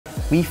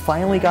We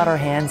finally got our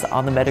hands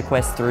on the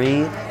MetaQuest 3,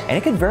 and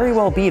it could very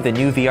well be the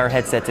new VR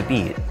headset to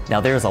beat. Now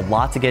there's a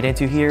lot to get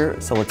into here,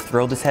 so let's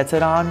throw this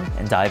headset on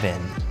and dive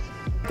in.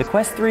 The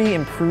Quest 3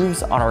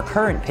 improves on our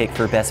current pick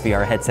for best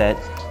VR headset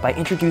by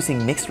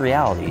introducing mixed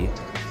reality.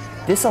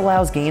 This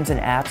allows games and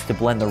apps to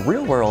blend the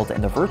real world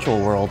and the virtual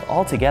world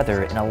all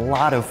together in a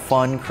lot of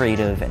fun,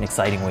 creative, and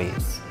exciting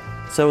ways.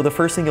 So the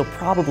first thing you'll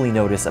probably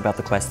notice about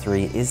the Quest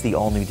 3 is the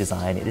all-new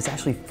design. It is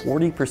actually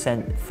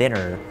 40%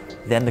 thinner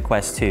than the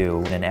Quest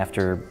 2, and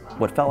after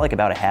what felt like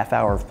about a half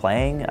hour of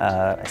playing,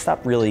 I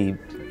stopped really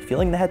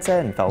feeling the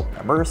headset and felt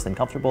immersed and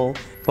comfortable.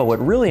 But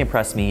what really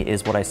impressed me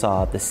is what I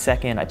saw the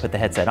second I put the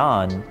headset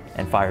on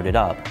and fired it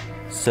up.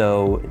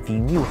 So the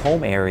new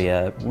home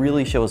area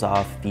really shows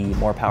off the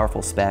more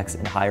powerful specs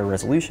and higher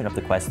resolution of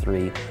the Quest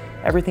 3.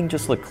 Everything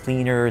just looked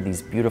cleaner,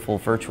 these beautiful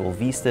virtual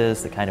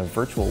vistas, the kind of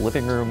virtual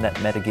living room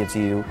that Meta gives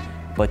you.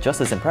 But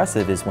just as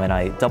impressive is when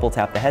I double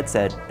tapped the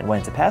headset and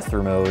went into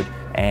pass-through mode,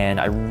 and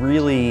I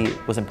really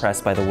was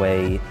impressed by the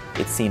way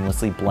it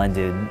seamlessly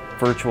blended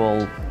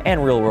virtual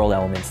and real-world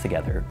elements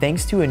together.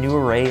 Thanks to a new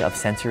array of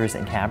sensors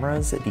and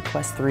cameras, the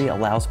Quest 3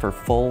 allows for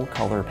full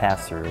color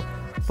pass-through.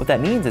 What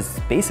that means is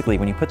basically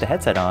when you put the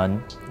headset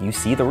on, you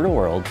see the real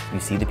world. You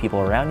see the people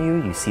around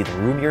you, you see the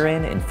room you're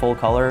in full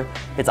color.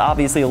 It's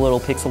obviously a little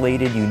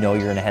pixelated, you know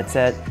you're in a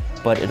headset,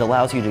 but it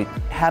allows you to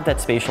have that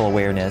spatial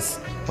awareness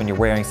when you're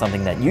wearing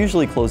something that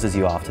usually closes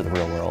you off to the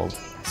real world.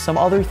 Some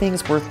other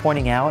things worth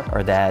pointing out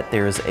are that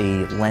there's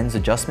a lens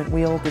adjustment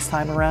wheel this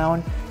time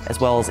around, as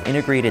well as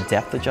integrated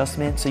depth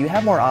adjustment, so you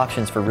have more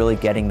options for really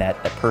getting that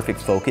perfect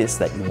focus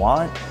that you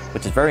want,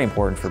 which is very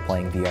important for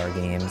playing VR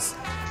games.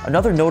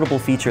 Another notable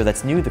feature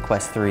that's new to the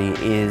Quest 3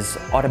 is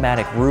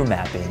automatic room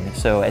mapping.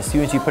 So as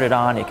soon as you put it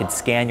on, it can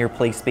scan your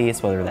play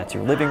space, whether that's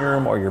your living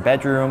room or your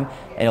bedroom,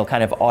 and it'll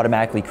kind of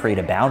automatically create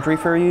a boundary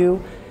for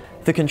you.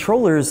 The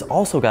controllers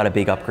also got a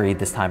big upgrade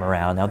this time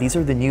around. Now these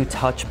are the new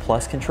Touch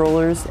Plus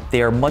controllers.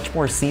 They are much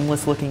more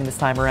seamless looking this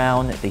time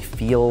around. They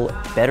feel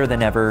better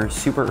than ever,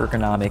 super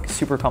ergonomic,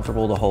 super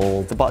comfortable to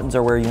hold. The buttons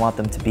are where you want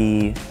them to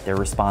be. They're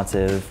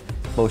responsive.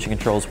 Motion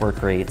controls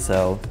work great,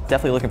 so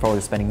definitely looking forward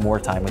to spending more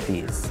time with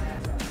these.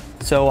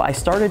 So I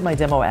started my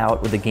demo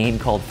out with a game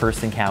called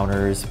First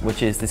Encounters,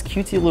 which is this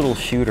cutesy little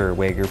shooter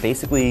where you're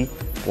basically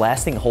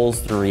blasting holes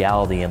through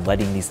reality and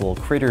letting these little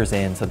critters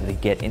in so that they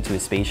get into a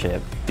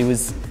spaceship. It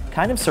was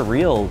kind of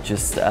surreal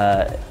just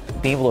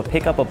being able to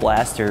pick up a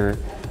blaster,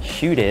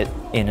 shoot it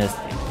in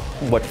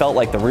what felt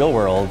like the real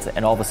world,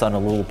 and all of a sudden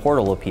a little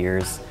portal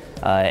appears.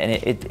 And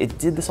it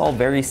did this all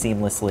very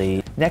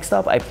seamlessly. Next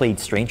up, I played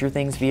Stranger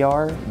Things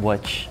VR,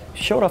 which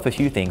showed off a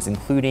few things,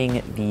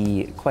 including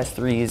the Quest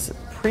 3's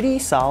pretty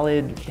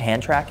solid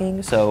hand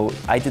tracking. So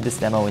I did this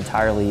demo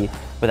entirely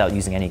without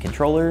using any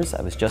controllers.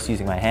 I was just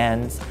using my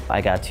hands.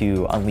 I got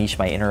to unleash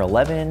my inner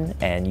 11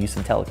 and use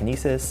some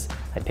telekinesis.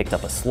 I picked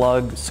up a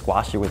slug,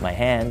 squashed it with my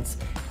hands.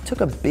 It took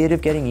a bit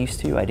of getting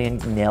used to. I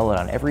didn't nail it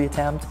on every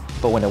attempt,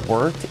 but when it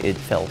worked, it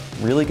felt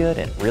really good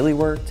and it really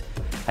worked.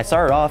 I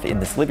started off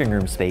in this living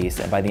room space,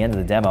 and by the end of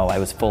the demo, I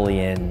was fully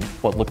in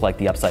what looked like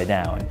the Upside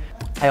Down.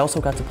 I also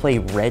got to play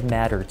Red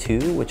Matter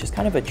 2, which is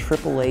kind of a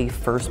AAA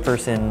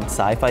first-person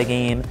sci-fi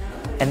game,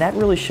 and that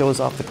really shows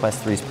off the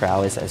Quest 3's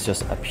prowess as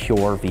just a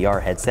pure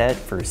VR headset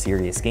for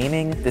serious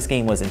gaming. This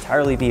game was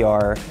entirely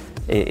VR.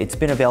 It's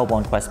been available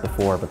on Quest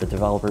before, but the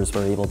developers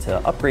were able to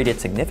upgrade it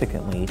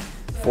significantly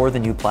for the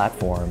new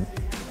platform,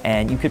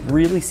 and you could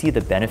really see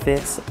the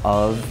benefits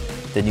of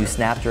the new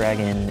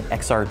Snapdragon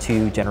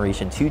XR2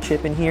 Generation 2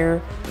 chip in here.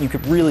 You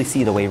could really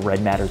see the way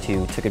Red Matter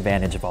 2 took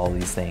advantage of all of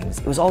these things.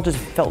 It was all just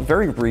felt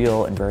very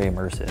real and very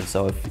immersive.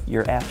 So if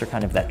you're after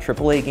kind of that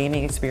AAA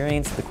gaming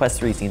experience, the Quest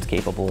 3 seems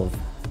capable of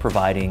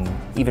providing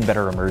even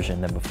better immersion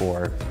than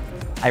before.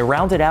 I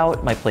rounded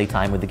out my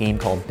playtime with a game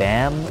called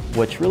BAM,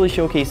 which really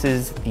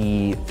showcases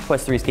the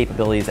Quest 3's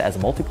capabilities as a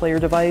multiplayer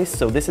device.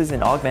 So this is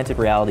an augmented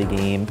reality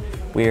game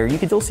where you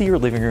can still see your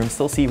living room,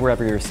 still see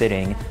wherever you're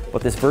sitting,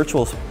 but this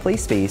virtual play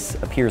space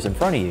appears in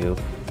front of you.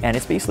 And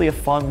it's basically a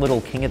fun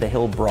little King of the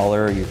Hill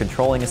brawler. You're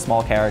controlling a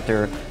small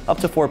character, up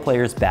to 4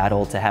 players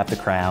battle to have the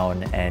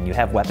crown, and you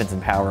have weapons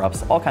and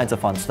power-ups, all kinds of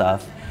fun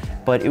stuff.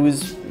 But it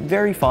was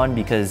very fun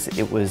because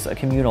it was a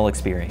communal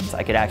experience.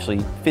 I could actually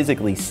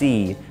physically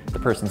see the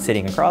person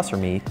sitting across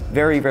from me.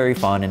 Very, very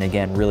fun, and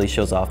again, really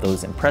shows off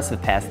those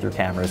impressive pass-through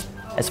cameras.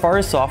 As far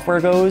as software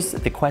goes,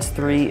 the Quest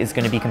 3 is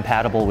going to be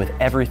compatible with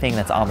everything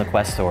that's on the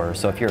Quest Store.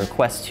 So if you're a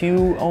Quest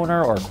 2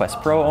 owner or a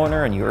Quest Pro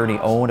owner and you already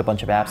own a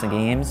bunch of apps and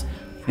games,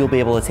 you'll be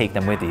able to take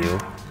them with you.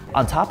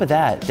 On top of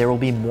that, there will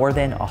be more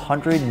than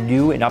 100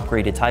 new and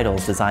upgraded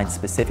titles designed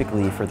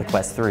specifically for the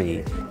Quest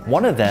 3.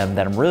 One of them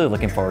that I'm really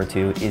looking forward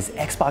to is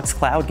Xbox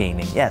Cloud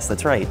Gaming. Yes,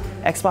 that's right.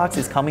 Xbox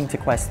is coming to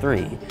Quest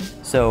 3.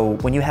 So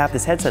when you have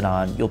this headset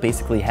on, you'll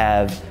basically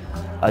have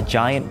a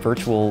giant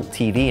virtual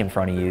TV in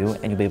front of you,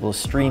 and you'll be able to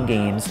stream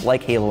games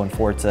like Halo and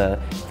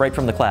Forza right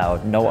from the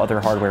cloud, no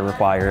other hardware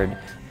required.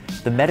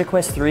 The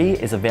MetaQuest 3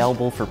 is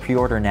available for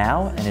pre-order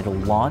now, and it'll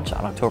launch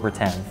on October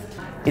 10th.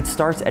 It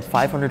starts at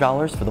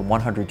 $500 for the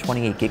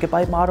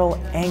 128GB model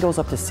and goes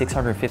up to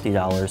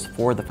 $650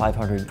 for the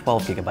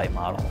 512GB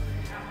model.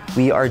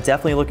 We are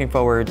definitely looking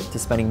forward to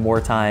spending more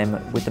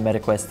time with the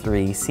MetaQuest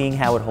 3, seeing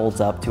how it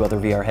holds up to other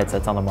VR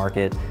headsets on the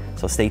market,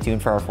 so stay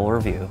tuned for our full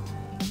review.